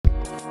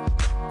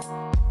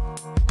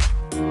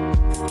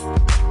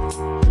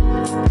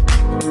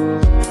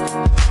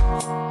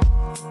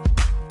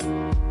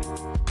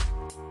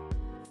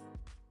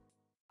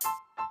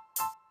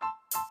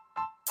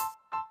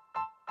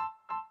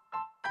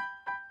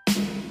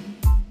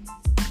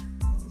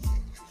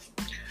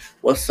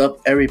What's up,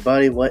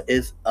 everybody? What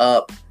is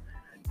up?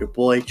 Your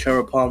boy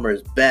Trevor Palmer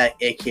is back,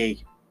 aka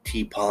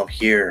T Palm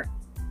here.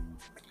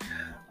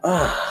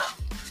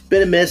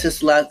 Been a minute since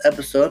the last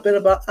episode. Been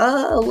about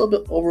a little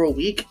bit over a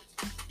week,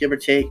 give or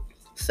take.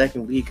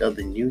 Second week of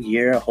the new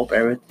year. I hope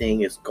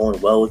everything is going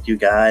well with you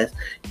guys.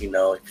 You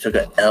know, if you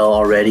took an L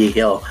already,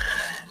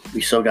 we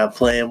still got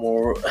plenty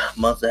more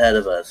months ahead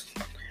of us.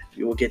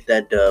 You will get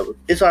that dub.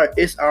 It's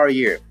our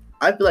year.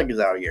 I feel like it's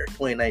our year.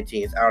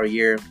 2019 is our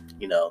year.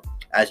 You know,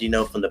 as you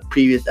know from the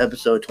previous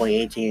episode,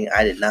 2018,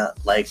 I did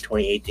not like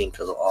 2018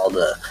 because of all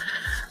the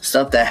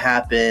stuff that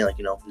happened, like,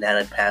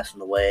 Nana passing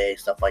away,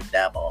 stuff like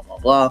that, blah, blah,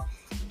 blah.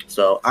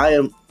 So I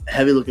am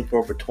heavily looking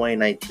forward for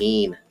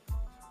 2019.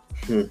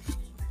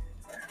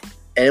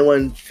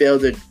 Anyone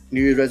failed their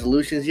New Year's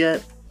resolutions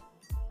yet?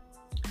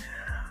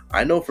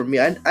 I know for me,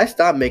 I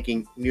stopped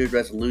making New Year's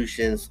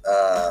resolutions,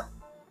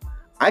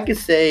 I could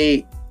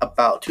say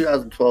about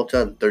 2012,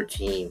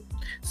 2013.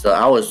 So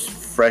I was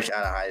fresh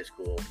out of high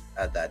school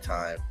at that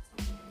time.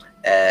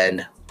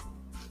 And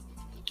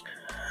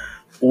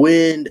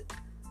when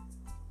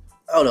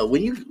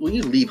you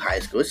leave high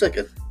school, it's like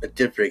a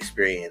different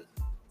experience.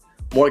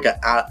 More like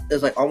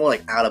it's like almost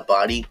like out of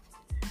body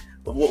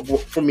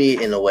for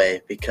me in a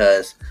way,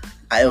 because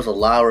it was a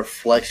lot of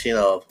reflection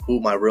of who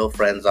my real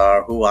friends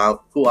are, who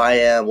I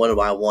am, what do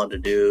I want to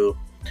do,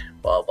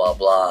 blah blah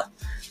blah.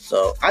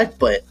 So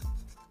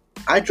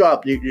I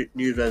dropped New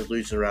Year's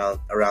resolutions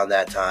around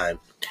that time.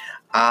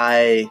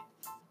 I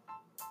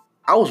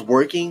was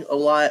working a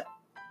lot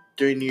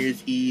during New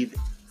Year's Eve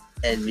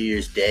and New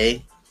Year's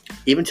Day.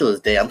 Even till this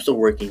day, I'm still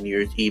working New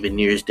Year's Eve and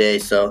New Year's Day.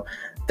 So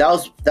that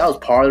was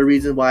part of the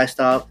reason why I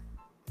stopped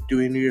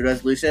doing New Year's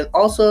resolution.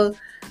 Also,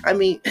 I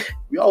mean,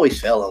 we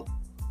always fail them,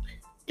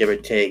 give or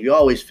take. We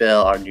always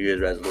fail our New Year's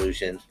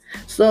resolutions.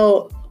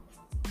 So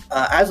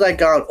as I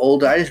got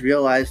older, I just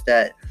realized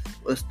that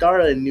the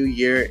start of a new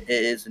year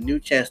is a new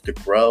chance to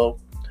grow,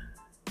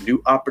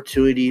 new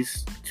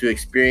opportunities to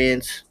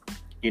experience,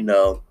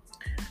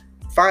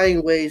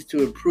 find ways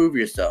to improve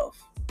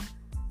yourself.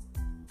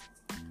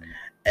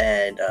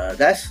 And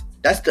that's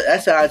the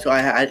attitude I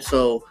had.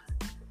 So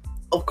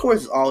of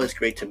course, it's always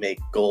great to make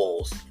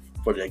goals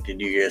for the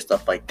New Year and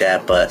stuff like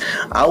that, but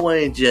I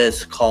wouldn't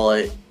just call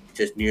it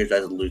just New Year's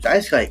resolution.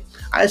 I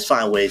just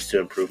find ways to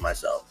improve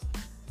myself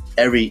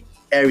every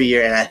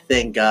year, and I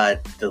thank God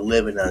to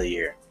live another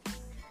year.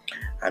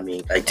 I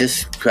mean, I'm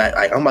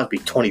about to be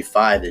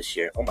 25 this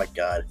year. Oh my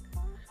God.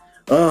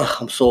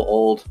 I'm so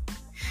old.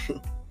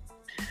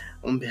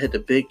 I'm gonna hit the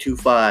big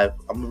 25.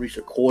 I'm gonna reach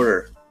a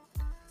quarter.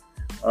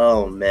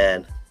 Oh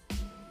man.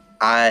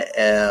 I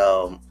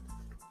am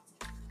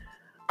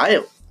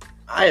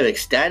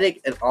ecstatic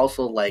and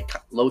also like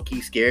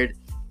low-key scared,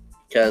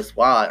 because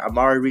wow, I'm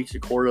already reached a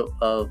quarter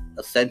of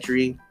a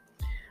century,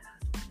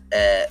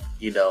 and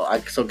I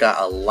still got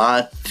a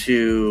lot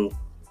to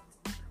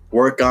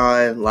work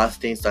on, lots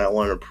of things that I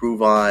want to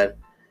improve on,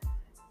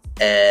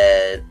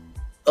 and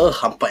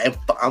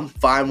I'm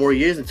 5 more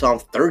years until I'm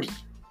 30.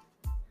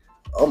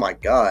 Oh my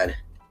God,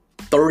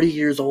 30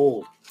 years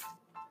old.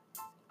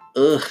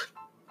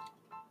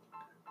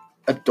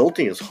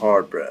 Adulting is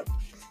hard, bro.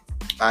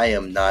 I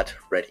am not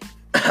ready.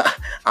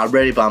 I'm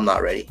ready, but I'm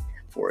not ready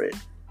for it.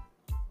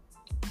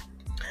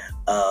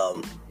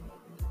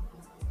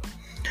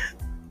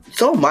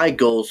 Some of my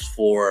goals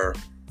for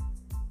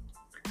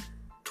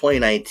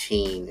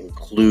 2019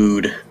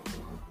 include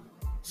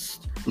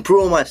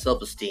improving my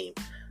self-esteem.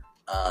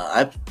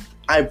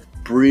 I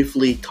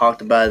briefly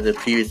talked about it in the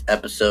previous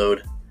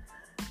episode,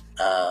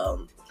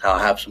 how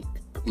I have some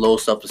low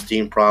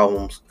self-esteem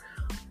problems,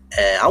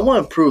 and I want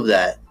to improve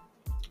that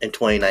in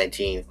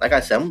 2019. Like I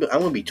said, I'm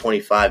going to be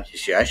 25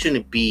 this year. I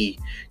shouldn't be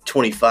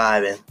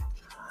 25 and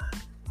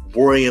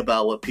worrying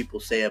about what people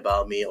say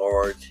about me,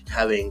 or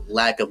having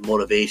lack of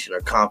motivation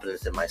or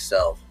confidence in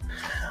myself.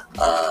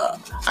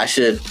 I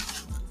should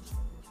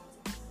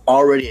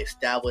already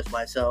establish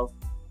myself.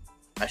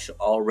 I should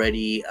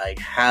already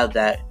have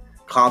that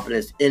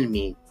confidence in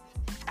me.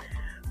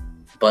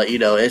 But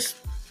it's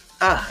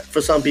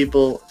for some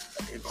people,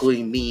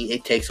 including me,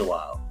 it takes a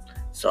while.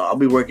 So I'll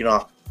be working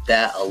on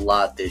that a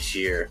lot this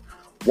year.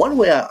 One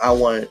way how I'm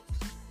going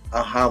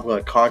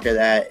to conquer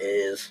that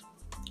is,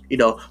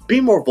 be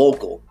more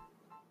vocal.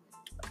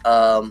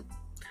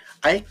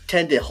 I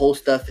tend to hold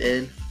stuff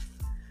in.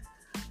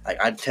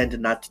 I tend to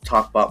not to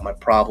talk about my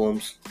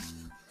problems.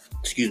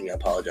 Excuse me, I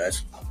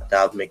apologize.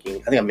 I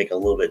think I'm making a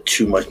little bit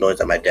too much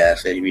noise at my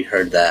desk. If you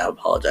heard that, I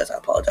apologize.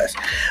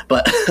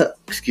 But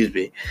excuse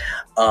me.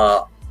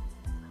 I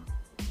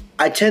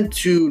tend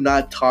to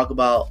not talk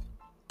about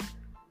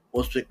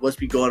what's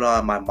been going on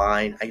in my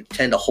mind. I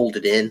tend to hold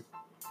it in,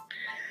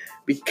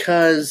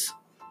 because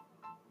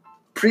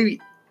when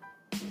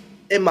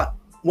I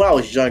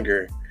was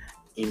younger,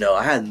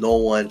 I had no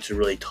one to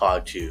really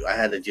talk to. I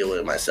had to deal with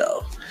it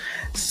myself.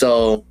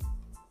 So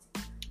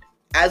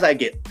as I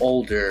get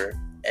older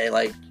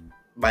and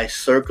my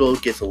circle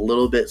gets a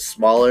little bit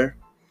smaller,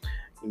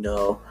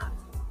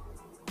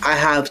 I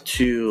have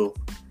to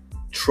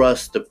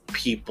trust the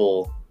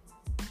people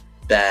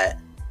that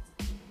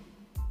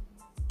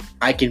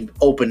I can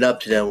open up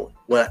to them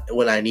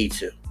when I need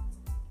to.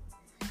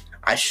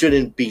 I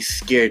shouldn't be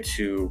scared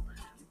to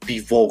be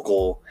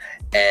vocal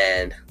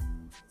and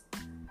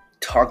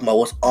talk about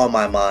what's on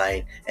my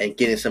mind and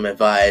getting some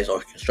advice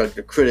or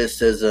constructive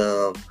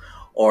criticism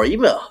or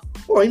even,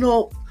 or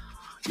young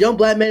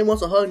black man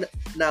wants a hug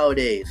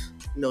nowadays.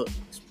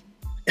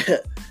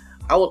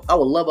 I would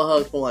love a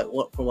hug from one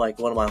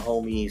of my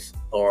homies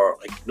or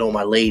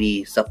my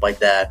lady, stuff like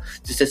that.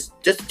 Just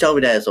to tell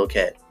me that it's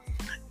okay.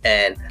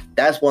 And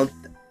that's one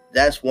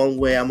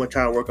way I'm gonna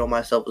try to work on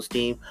my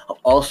self-esteem. I'm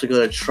also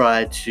gonna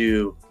try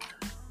to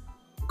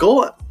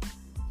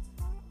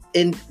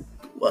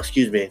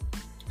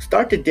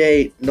start the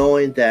day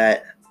knowing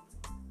that,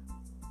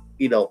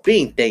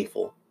 being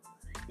thankful.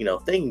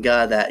 Thanking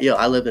God that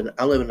I live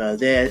another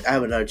day. I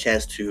have another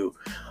chance to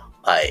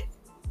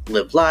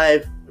live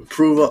life,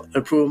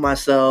 improve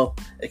myself,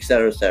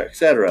 etc., etc.,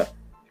 etc.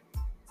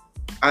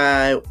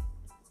 I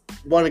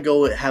want to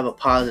go and have a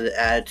positive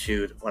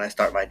attitude when I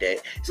start my day.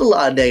 There's a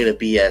lot of negative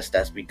BS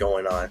that's been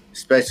going on,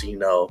 especially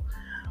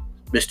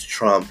Mr.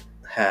 Trump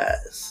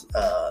has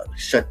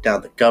shut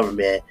down the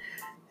government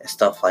and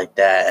stuff like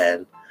that,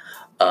 and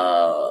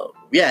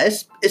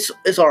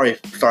it's already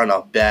starting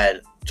off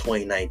bad.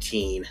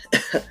 2019.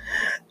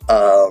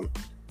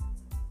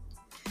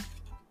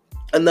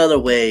 Another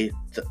way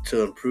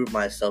to improve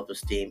my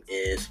self-esteem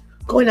is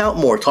going out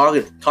more,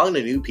 talking to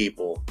new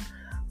people.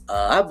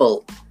 I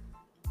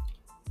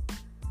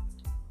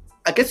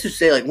guess you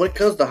say, when it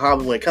comes to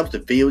hobby, when it comes to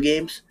video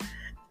games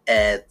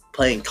and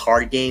playing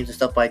card games and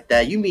stuff like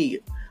that, you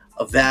meet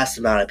a vast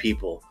amount of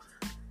people.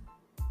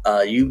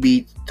 You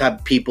meet type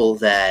of people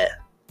that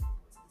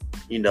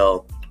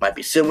might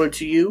be similar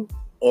to you,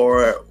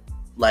 or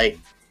or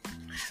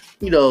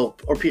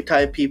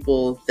type of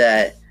people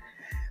that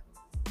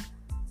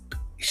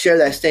share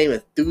that same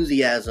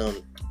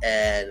enthusiasm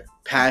and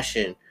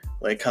passion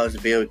when it comes to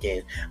video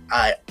games.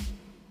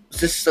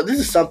 This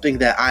is something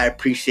that I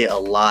appreciate a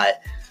lot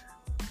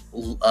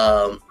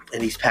in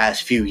these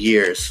past few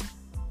years.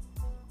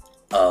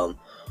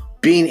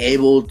 Being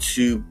able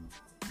to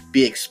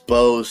be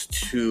exposed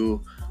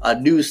to a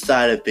new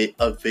side of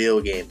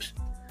video games.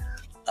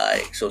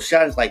 So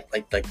shout out like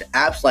the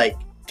apps like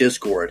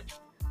Discord.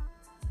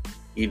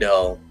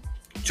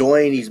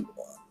 Join these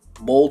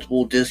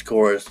multiple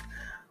Discords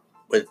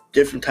with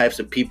different types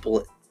of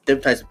people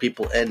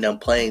and them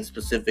playing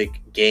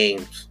specific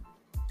games.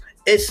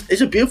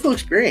 It's a beautiful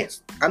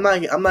experience. I'm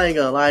not even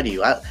gonna lie to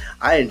you. I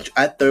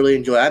thoroughly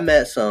enjoy it. I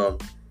met some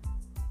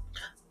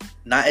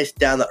nice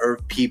down to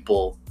earth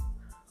people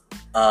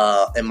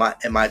in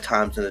my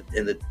times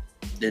in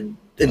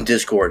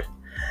Discord,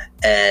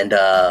 and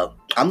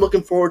I'm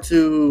looking forward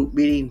to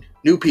meeting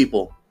new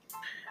people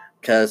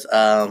because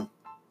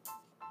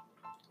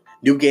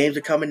new games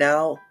are coming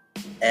out,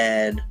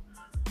 and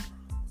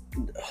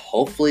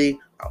hopefully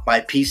my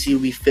PC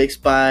will be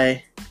fixed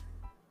by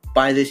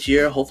this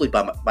year. Hopefully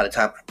by the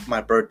time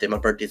my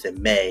birthday's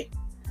in May,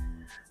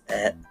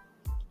 and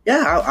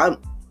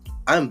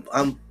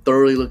I'm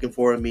thoroughly looking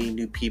forward to meeting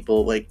new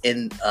people.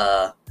 In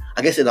I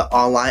guess in the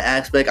online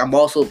aspect, I'm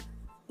also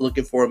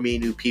looking forward to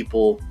meeting new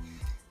people,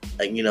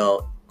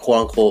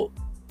 quote unquote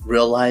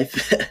real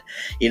life.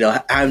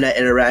 Having that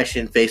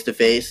interaction face to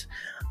face.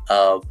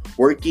 I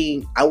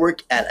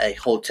work at a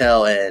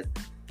hotel, and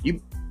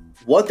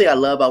one thing I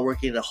love about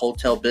working in a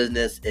hotel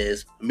business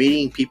is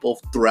meeting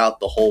people throughout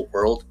the whole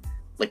world.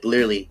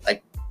 Literally,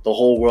 the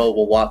whole world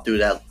will walk through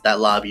that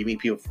lobby. You meet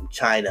people from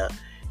China,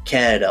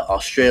 Canada,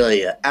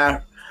 Australia,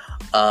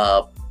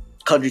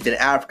 countries in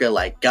Africa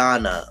like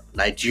Ghana,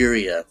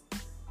 Nigeria,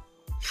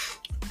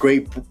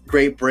 Great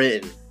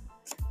Britain.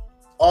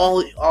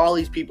 All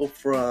these people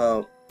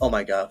from, oh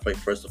my God!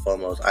 First and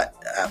foremost,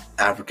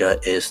 Africa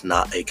is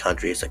not a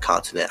country; it's a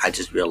continent. I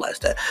just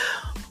realized that.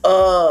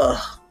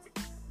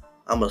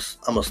 I'm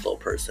a slow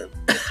person.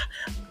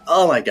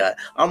 Oh my God!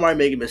 I'm already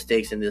making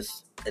mistakes in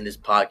this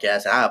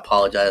podcast, and I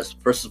apologize.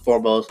 First and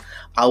foremost,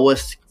 I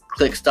was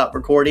click stop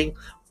recording,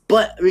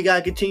 but we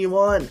gotta continue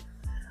on.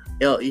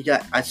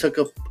 I took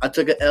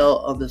a L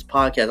on this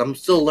podcast. I'm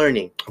still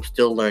learning,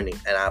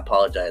 and I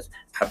apologize.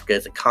 Africa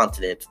is a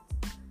continent,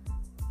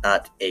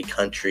 not a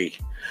country.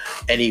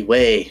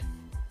 Anyway,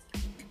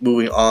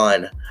 moving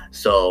on.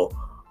 So,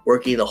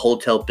 working in the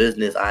hotel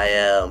business,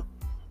 I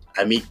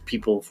meet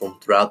people from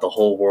throughout the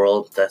whole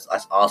world. That's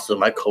awesome.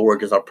 My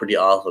coworkers are pretty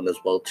awesome as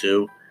well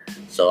too.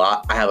 So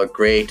I have a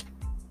great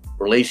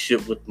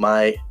relationship with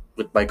my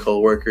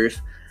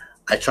coworkers.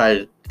 I try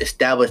to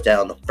establish that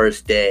on the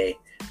first day,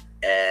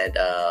 and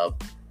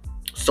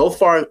so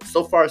far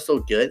so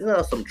good.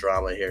 Some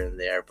drama here and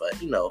there, but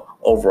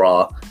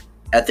overall,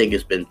 I think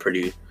it's been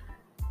pretty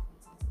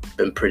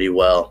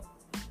well.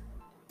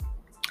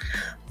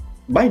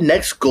 My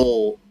next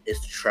goal is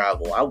to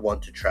travel. I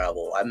want to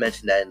travel. I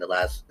mentioned that in the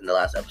last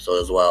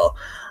episode as well.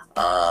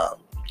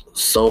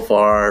 So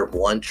far,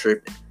 one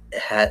trip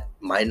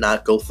might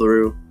not go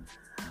through,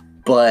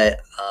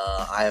 But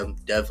I am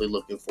definitely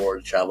looking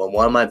forward to travel.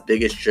 One of my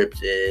biggest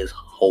trips is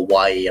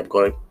Hawaii. I'm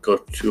going to go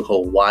to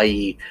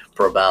Hawaii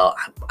for about,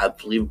 I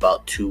believe,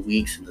 about 2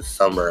 weeks in the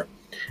summer.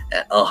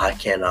 And I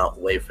cannot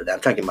wait for that. I'm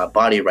trying to get my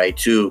body right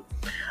too.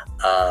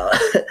 Uh,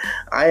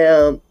 I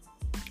am,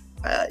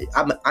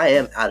 I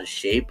am out of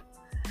shape,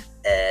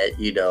 and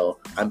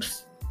I'm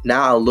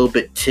now a little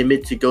bit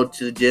timid to go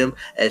to the gym.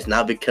 And it's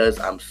not because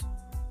I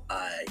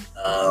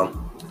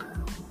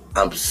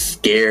I'm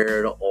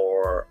scared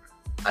or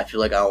I feel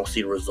like I don't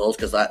see the results,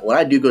 because when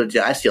I do go to the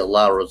gym, I see a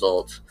lot of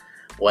results.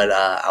 When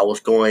I was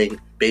going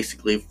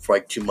basically for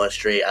like 2 months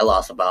straight, I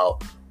lost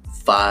about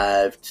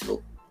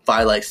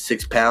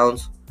 6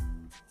 pounds,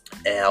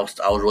 and I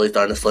was really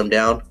starting to slim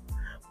down.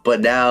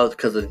 But now,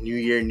 because of the new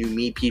year, new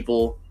me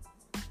people,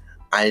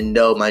 I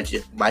know my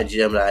gym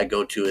that I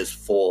go to is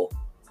full,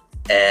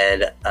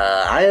 and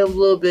I am a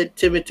little bit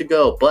timid to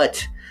go.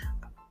 But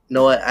you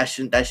know what? That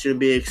shouldn't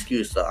be an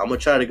excuse. So I'm gonna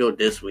try to go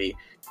this week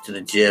to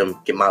the gym,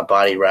 get my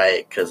body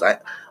right, because I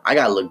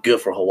gotta look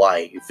good for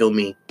Hawaii. You feel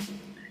me?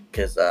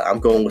 Because I'm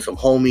going with some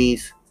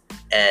homies,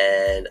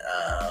 and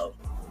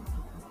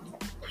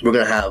we're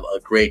gonna have a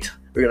great time.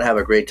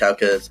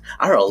 Because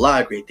I heard a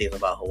lot of great things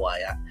about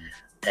Hawaii,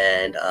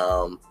 and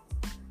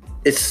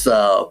it's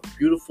a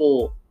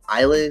beautiful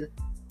island,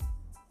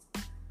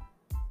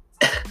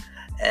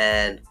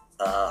 and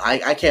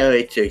I can't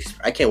wait to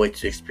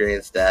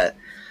experience that.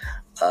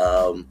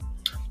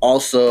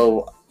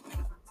 Also,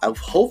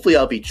 hopefully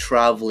I'll be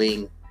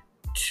traveling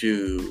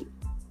to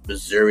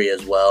Missouri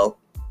as well.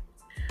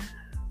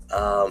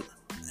 I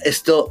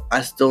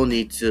still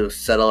need to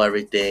settle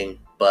everything,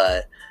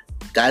 but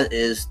that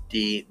is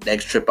the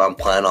next trip I'm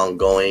planning on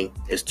going,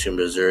 is to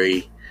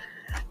Missouri,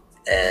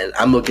 and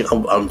I'm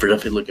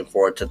definitely looking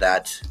forward to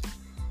that.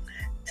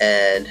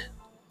 And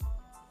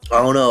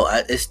I don't know,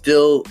 it's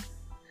still,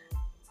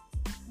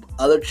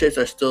 other trips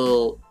are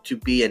still to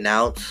be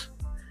announced,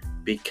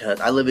 because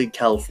I live in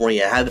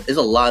California. There's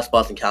a lot of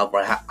spots in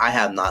California I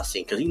have not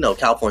seen, because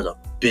California's a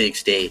big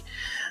state,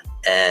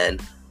 and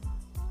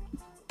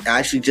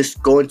actually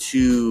just going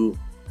to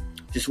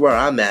just where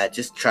I'm at,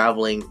 just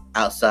traveling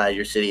outside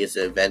your city is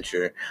an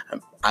adventure.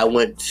 I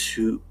went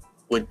to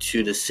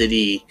the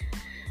city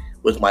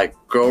with my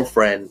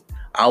girlfriend.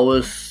 I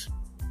was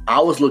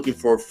looking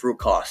for a fruit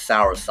called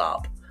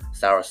soursop.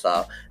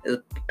 Soursop is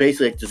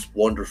basically just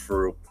wonder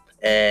fruit,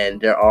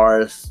 and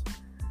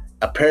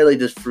apparently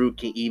this fruit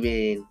can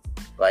even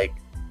like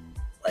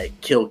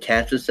kill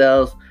cancer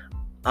cells.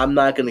 I'm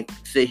not gonna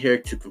sit here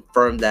to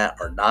confirm that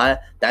or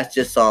not. That's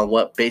just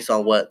based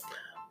on what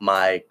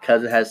my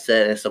cousin has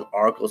said and some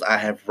articles I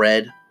have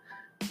read.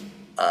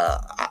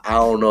 I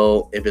don't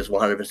know if it's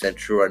 100%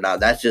 true or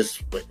not. That's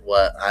just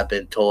what I've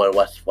been told, and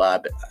what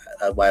I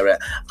read.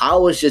 I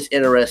was just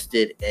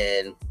interested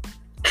in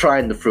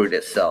trying the fruit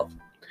itself,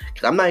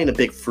 because I'm not even a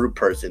big fruit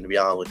person, to be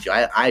honest with you.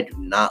 I do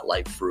not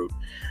like fruit,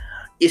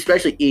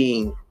 especially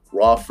eating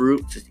raw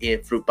fruit. Just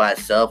eating fruit by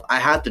itself, I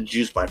have to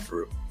juice my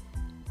fruit,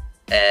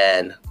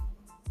 and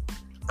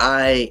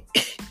I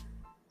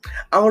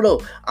don't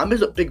know. I'm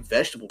just a big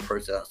vegetable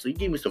person. So you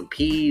give me some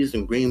peas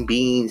and green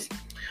beans,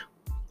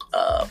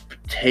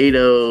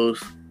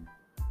 potatoes,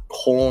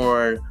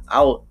 corn.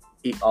 I'll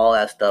eat all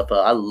that stuff.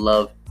 I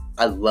love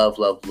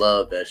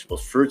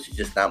vegetables. Fruits is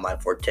just not my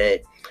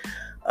forte.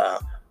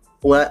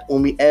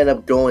 When we ended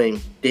up going,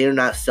 they're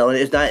not selling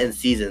it. It's not in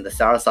season. The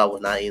soursop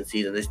was not in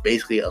season. It's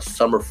basically a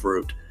summer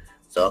fruit.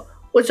 So,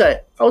 which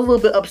I was a little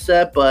bit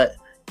upset, but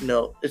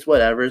it's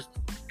whatever.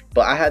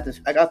 But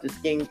I got this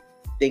thing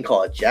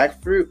called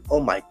jackfruit. Oh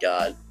my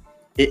god,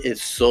 it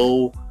is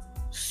so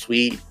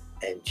sweet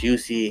and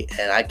juicy,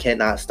 and I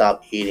cannot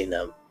stop eating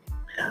them.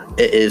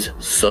 It is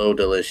so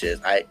delicious.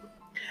 I'm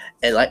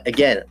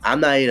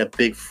not even a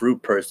big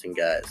fruit person,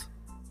 guys.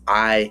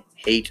 I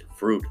hate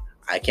fruit.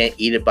 I can't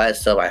eat it by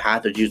itself. I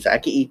have to juice it. I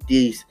can eat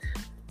these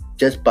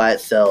just by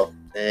itself.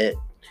 It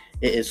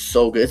is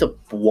so good. It's a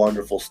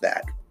wonderful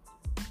snack.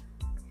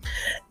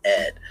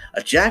 And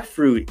a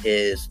jackfruit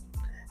is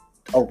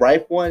a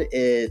ripe one.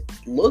 It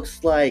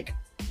looks like,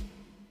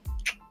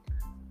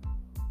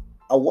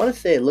 I want to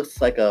say it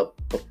looks like a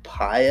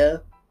papaya.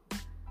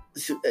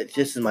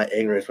 Just is my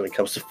ignorance when it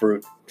comes to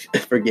fruit.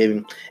 Forgive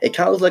me. It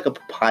kind of looks like a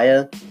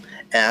papaya,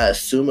 and I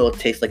assume it will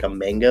taste like a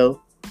mango.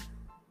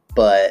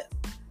 But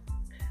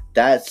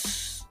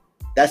that's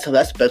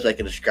the best way I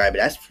can describe it.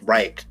 That's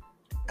ripe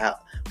out,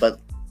 but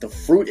the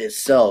fruit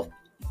itself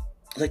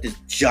is like this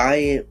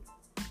giant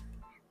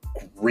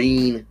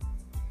green,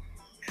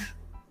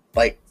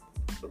 like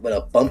with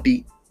a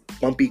bumpy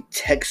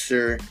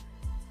texture.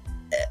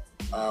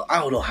 I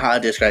don't know how to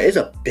describe it. It's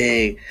a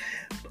big,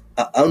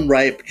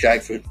 unripe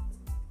jackfruit.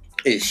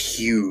 It's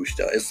huge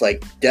though. It's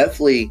like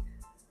definitely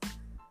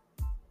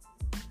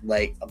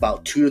like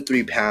about 2 to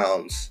 3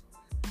 pounds,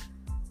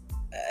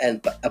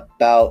 and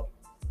about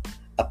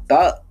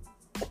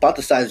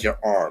the size of your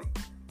arm.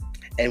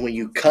 And when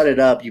you cut it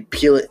up, you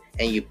peel it.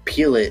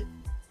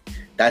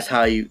 That's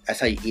how you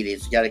eat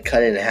it. So you got to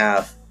cut it in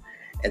half,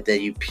 and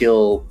then you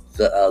peel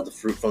the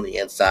fruit from the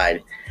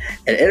inside.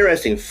 An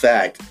interesting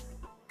fact: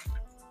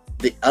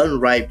 the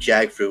unripe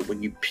jackfruit,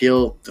 when you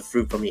peel the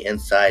fruit from the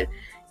inside,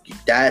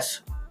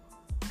 that's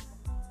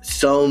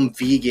some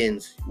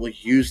vegans will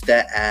use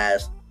that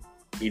as,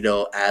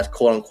 as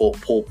quote unquote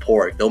pulled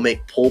pork. They'll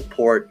make pulled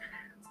pork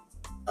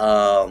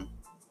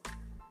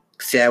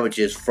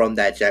sandwiches from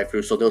that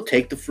jackfruit. So they'll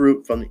take the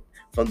fruit from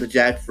the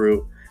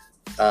jackfruit,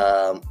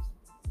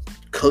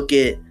 cook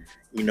it,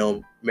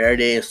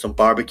 marinate in some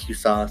barbecue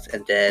sauce,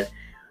 and then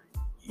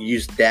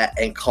use that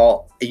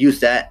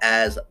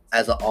as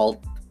an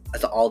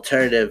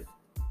alternative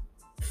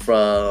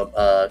from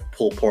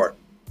pulled pork,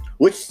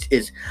 which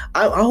is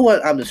I don't know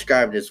what I'm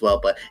describing as well,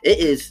 but it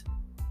is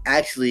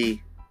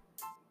actually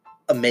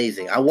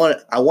amazing. I want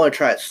to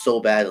try it so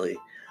badly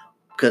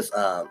because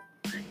I'm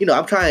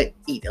trying to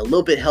eat a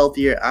little bit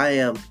healthier.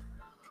 I'm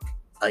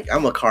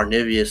a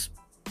carnivorous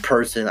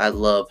person. I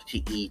love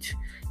to eat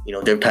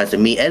different types of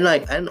meat and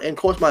of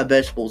course my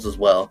vegetables as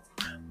well.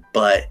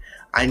 But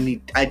I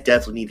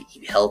definitely need to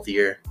eat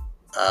healthier.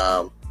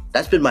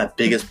 That's been my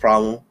biggest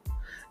problem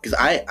because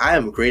I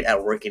am great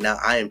at working out.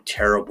 I am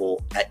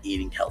terrible at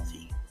eating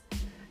healthy.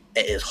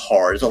 It is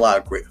hard. There's a lot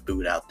of great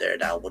food out there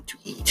that I want to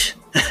eat.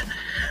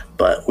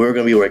 But we're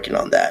going to be working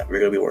on that.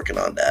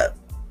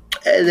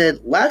 And then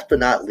last but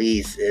not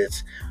least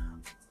is,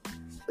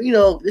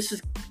 this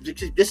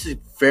is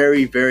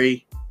very,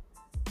 very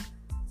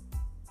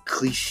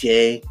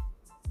cliche.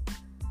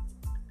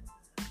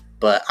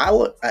 But I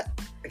want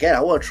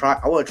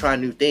to try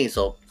new things.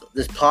 So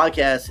this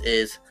podcast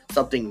is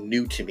something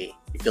new to me.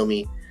 You feel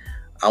me?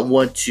 I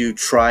want to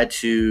try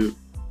to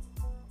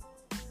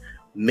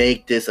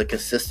make this a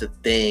consistent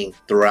thing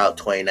throughout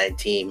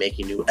 2019,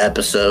 making new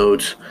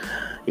episodes.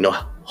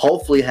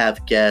 Hopefully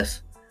have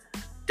guests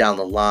down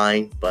the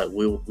line, but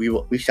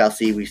we shall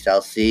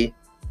see.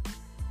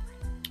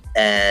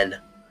 And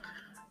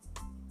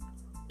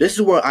this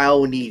is where I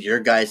will need your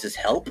guys'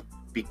 help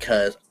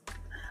because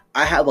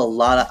I have a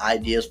lot of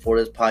ideas for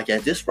this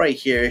podcast. This right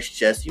here is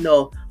just,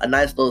 a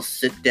nice little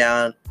sit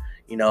down.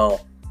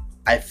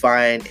 I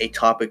find a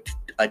topic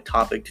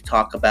to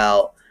talk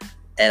about,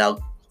 and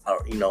I'll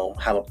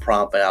have a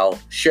prompt and I'll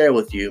share it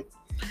with you.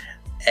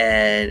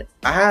 And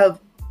I have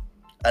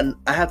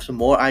some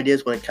more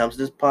ideas when it comes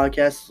to this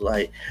podcast.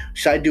 Like,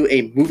 should I do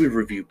a movie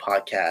review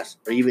podcast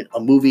or even a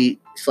movie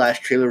 /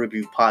 trailer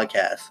review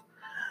podcast?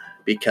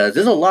 Because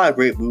there's a lot of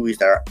great movies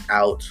that are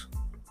out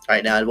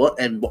right now,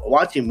 and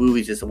watching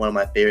movies is one of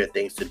my favorite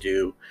things to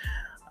do.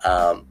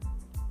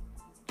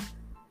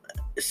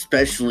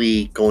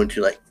 Especially going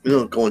to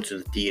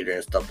the theater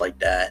and stuff like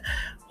that,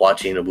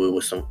 watching the movie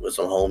with some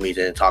homies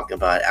and talking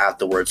about it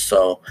afterwards.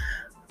 So,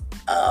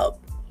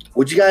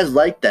 would you guys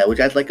like that? Would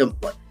you guys like a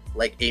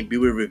movie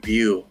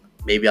review?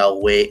 Maybe I'll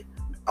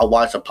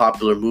watch a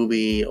popular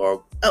movie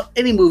or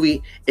any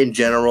movie in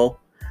general,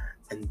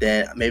 and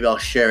then maybe I'll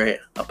share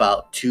it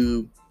about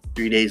 2-3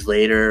 days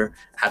later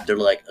after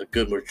a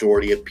good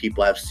majority of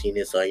people have seen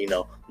it. So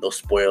no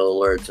spoiler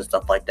alerts and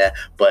stuff like that.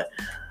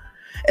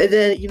 And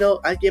then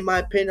I give my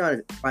opinion on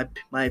it.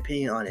 My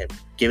opinion on it.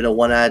 Give it a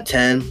 1 out of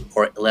 10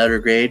 or a letter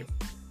grade.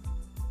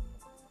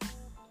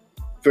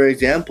 For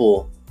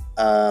example,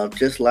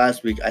 just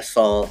last week I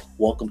saw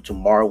Welcome to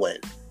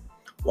Marwen,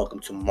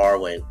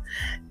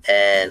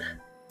 and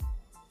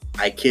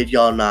I kid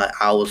y'all not,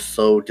 I was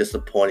so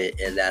disappointed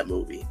in that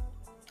movie.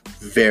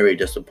 Very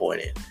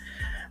disappointed.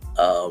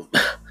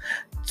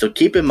 So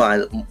keep in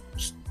mind,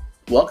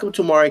 Welcome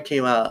to Marwen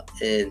came out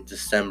in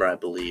December, I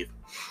believe,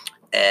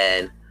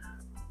 and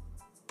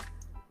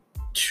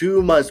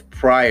 2 months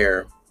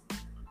prior,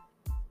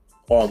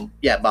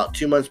 about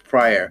 2 months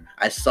prior,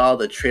 I saw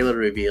the trailer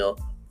reveal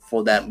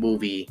for that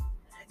movie,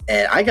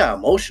 and I got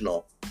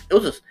emotional. It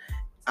was just,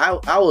 I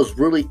was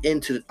really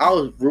into this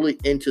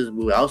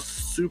movie. I was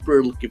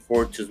super looking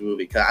forward to this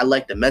movie because I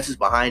liked the message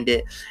behind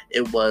it.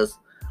 It was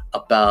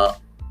about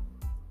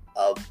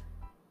a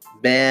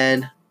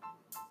man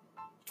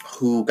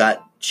who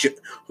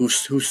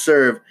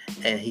served,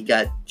 and he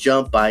got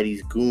jumped by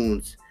these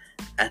goons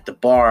at the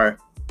bar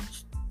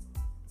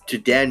to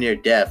damn near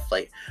death.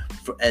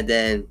 And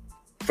then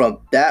from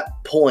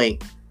that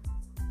point,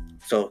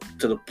 so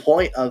to the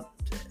point of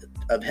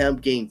him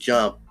getting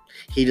jumped,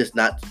 he does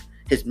not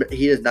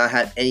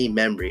have any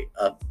memory.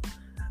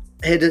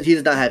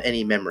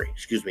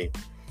 Excuse me.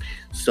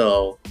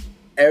 So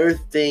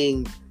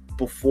everything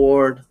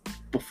before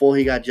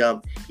he got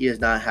jumped, he does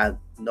not have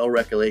no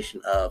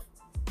recollection of.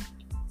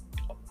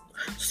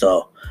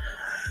 So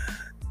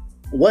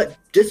what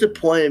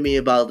disappointed me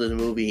about this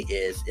movie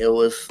is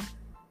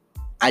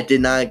I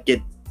did not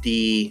get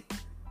the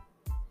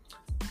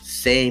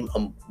same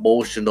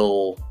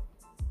emotional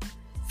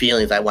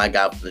feelings I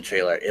got from the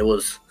trailer. It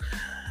was,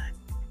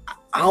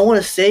 I don't want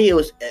to say it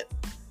was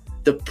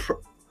the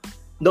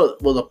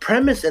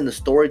premise and the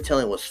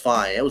storytelling was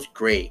fine. It was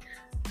great,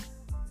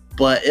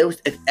 but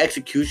its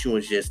execution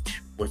was just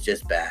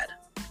bad.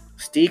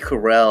 Steve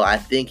Carell, I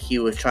think he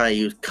was trying to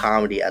use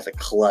comedy as a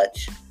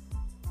clutch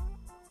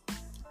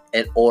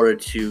in order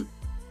to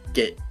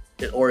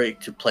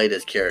play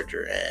this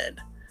character, and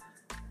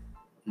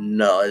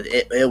no,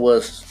 it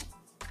was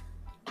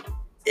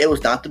it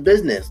was not the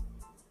business.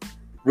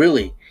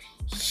 Really,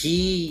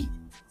 he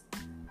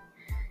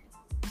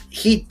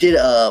did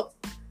a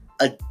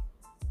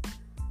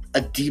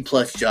D+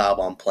 job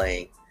on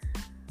playing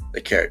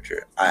the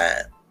character.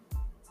 I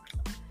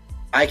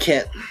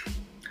can't.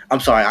 I'm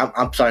sorry.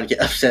 I'm starting to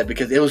get upset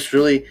because it was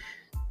really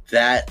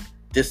that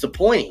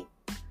disappointing.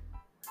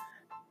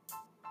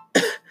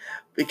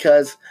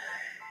 Because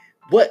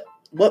what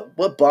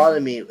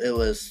bothered me it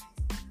was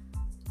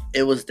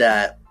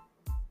that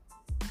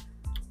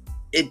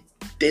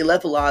they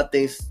left a lot of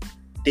things.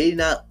 They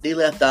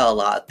left out a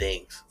lot of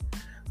things.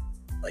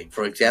 Like,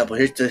 for example,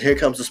 here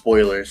comes the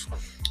spoilers.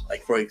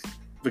 Like, for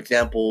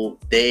example,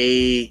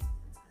 they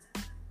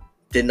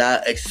did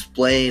not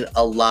explain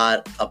a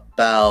lot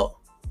about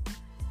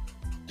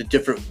the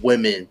different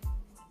women.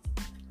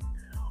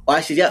 Well,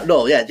 actually,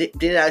 they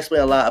didn't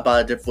explain a lot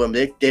about the different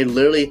women.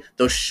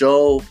 They'll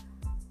show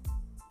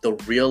the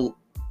real,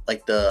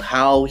 like,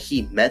 how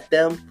he met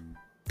them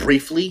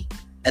briefly,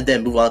 and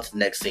then move on to the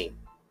next scene.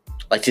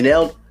 Like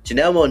Janelle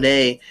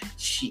Monáe,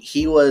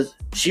 she was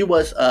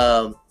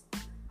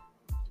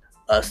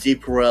Steve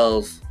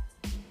Carell's.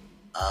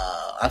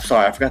 I'm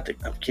sorry, I'm forgetting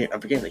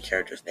the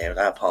character's name.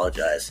 I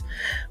apologize,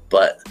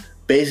 but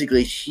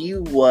basically, she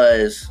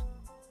was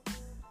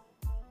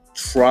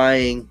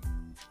trying.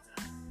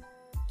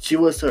 She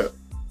was her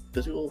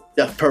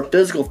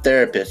physical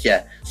therapist.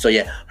 Yeah. So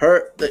yeah,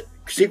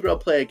 Steve Carell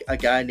played a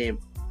guy named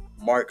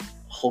Mark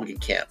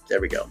Hogancamp.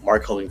 There we go,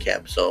 Mark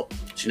Hogancamp. So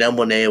Janelle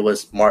Monáe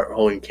was Mark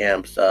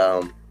Hogancamp's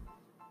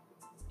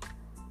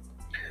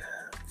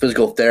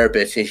physical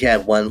therapist, and she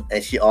had one,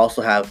 and she was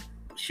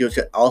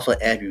also an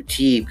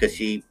amputee because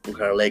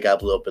her leg got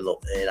blew up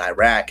in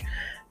Iraq,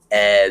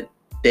 and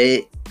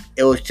it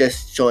was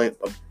just showing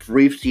a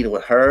brief scene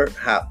with her,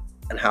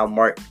 how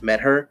Mark met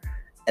her,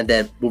 and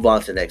then move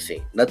on to the next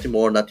scene. Nothing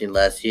more, nothing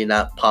less. He did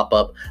not pop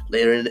up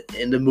later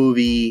in the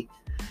movie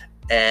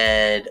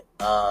and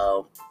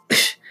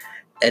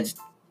and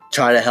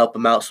try to help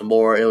him out some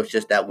more. It was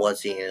just that one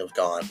scene and it was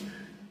gone.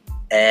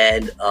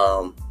 And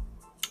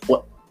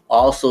what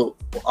also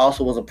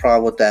was a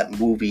problem with that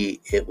movie,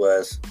 it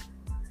was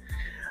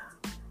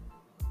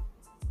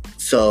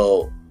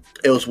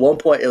one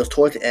point, it was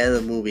towards the end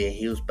of the movie, and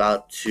he was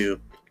about to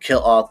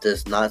kill off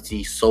this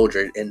Nazi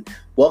soldier. And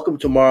Welcome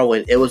to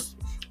Tomorrowland, it was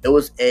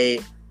a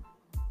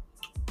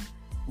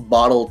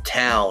model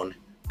town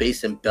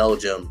based in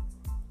Belgium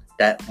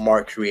that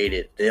Mark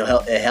created.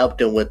 It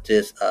helped him with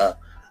this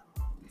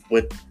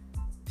with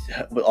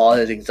all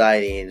his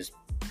anxiety and his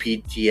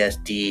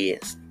PTSD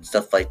and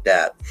stuff like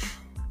that.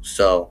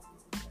 So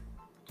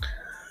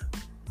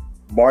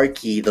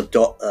Marky,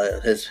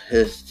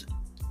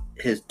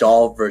 his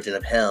doll version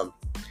of him,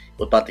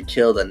 was about to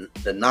kill the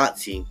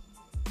Nazi,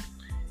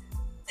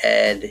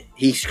 and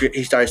he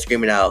started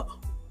screaming out,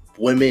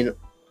 "Women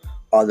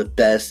are the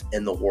best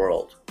in the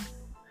world,"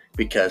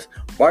 because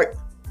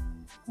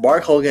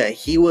Mark Hogan,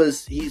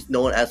 he's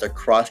known as a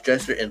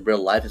cross-dresser in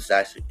real life. It's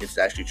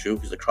actually true.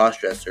 He's a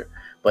cross-dresser,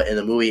 but in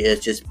the movie,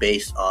 it's just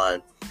based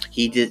on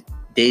we did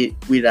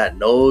not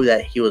know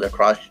that he was a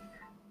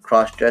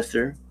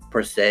cross-dresser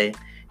per se.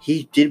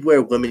 He did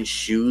wear women's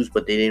shoes,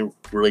 but they didn't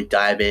really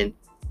dive in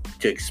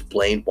to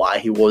explain why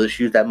he wore the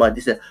shoes that much.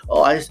 They said,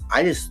 "Oh, I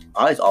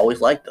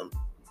always liked them.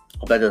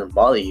 Hope that doesn't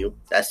bother you."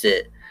 That's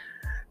it.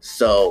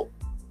 So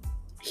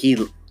he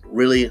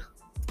really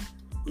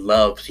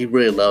loves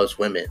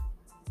women,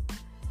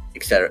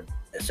 etc.,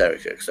 etc.,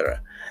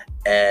 etc.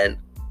 And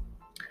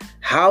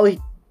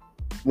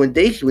when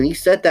he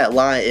said that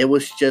line, it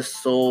was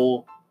just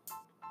so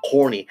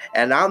corny.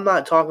 And I'm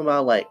not talking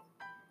about like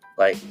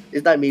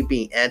it's not me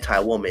being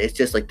anti-woman. It's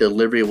just like the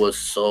delivery was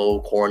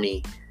so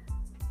corny.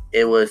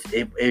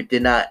 It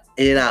did not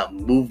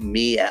move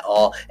me at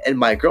all. And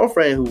my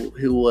girlfriend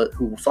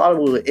who saw the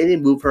movie, it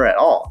didn't move her at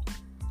all.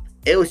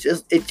 It was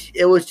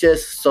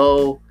just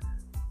so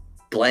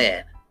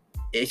bland.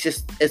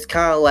 It's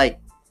kind of like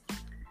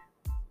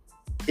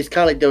they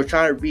were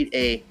trying to read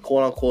a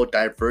quote unquote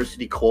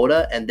diversity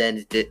quota, and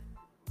then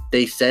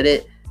they said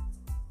it,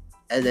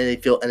 and then they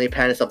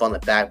pat themselves on the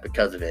back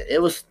because of it.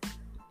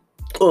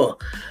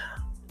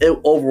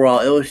 Overall,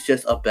 it was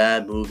just a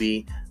bad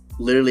movie.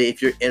 Literally,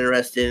 if you're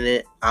interested in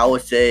it, I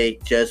would say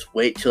just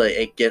wait till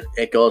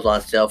it goes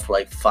on sale for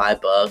like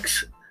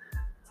 $5,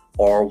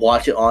 or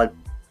watch it on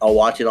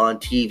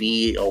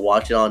TV, or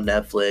watch it on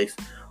Netflix,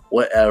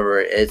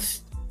 whatever.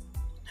 It's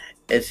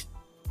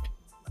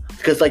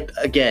because, like,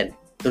 again,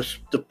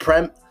 the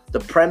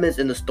premise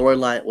and the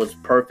storyline was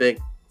perfect.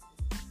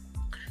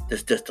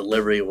 This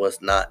delivery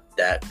was not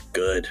that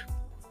good.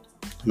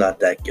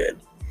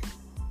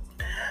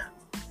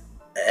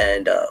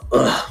 And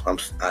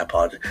I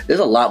apologize.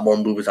 There's a lot more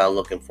movies I'm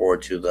looking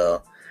forward to,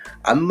 though.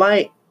 I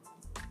might,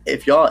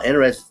 if y'all are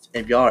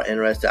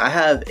interested, I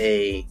have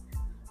a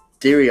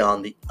theory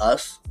on the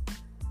Us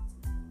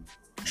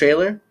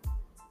trailer.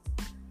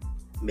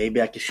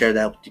 Maybe I can share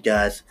that with you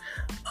guys.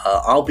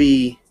 I'll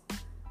be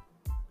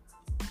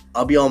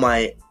on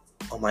my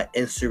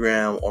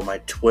Instagram or my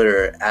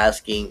Twitter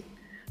asking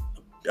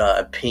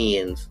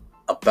opinions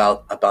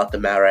about the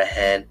matter at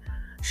hand.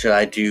 Should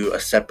I do a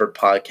separate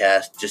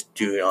podcast just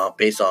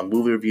based on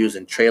movie reviews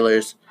and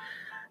trailers?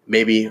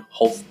 Maybe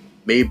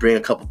bring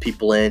a couple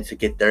people in to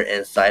get their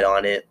insight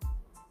on it.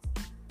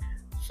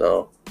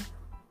 So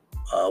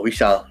we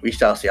shall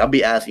see. I'll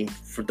be asking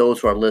for those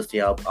who are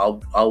listening.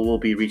 I will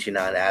be reaching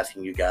out and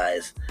asking you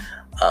guys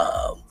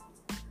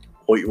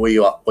what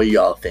you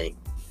all think.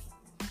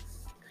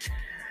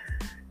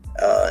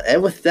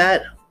 And with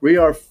that, we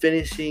are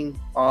finishing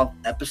off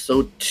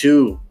episode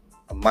 2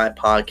 of my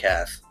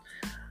podcast.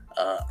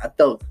 I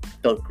felt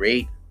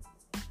great.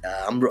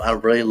 I'm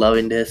really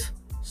loving this.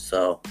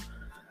 So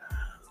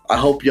I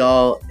hope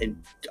y'all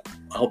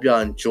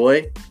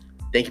enjoy.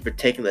 Thank you for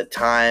taking the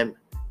time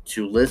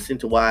to listen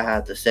to what I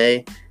have to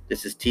say.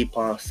 This is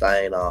T-Pong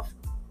signing off.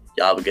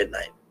 Y'all have a good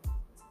night.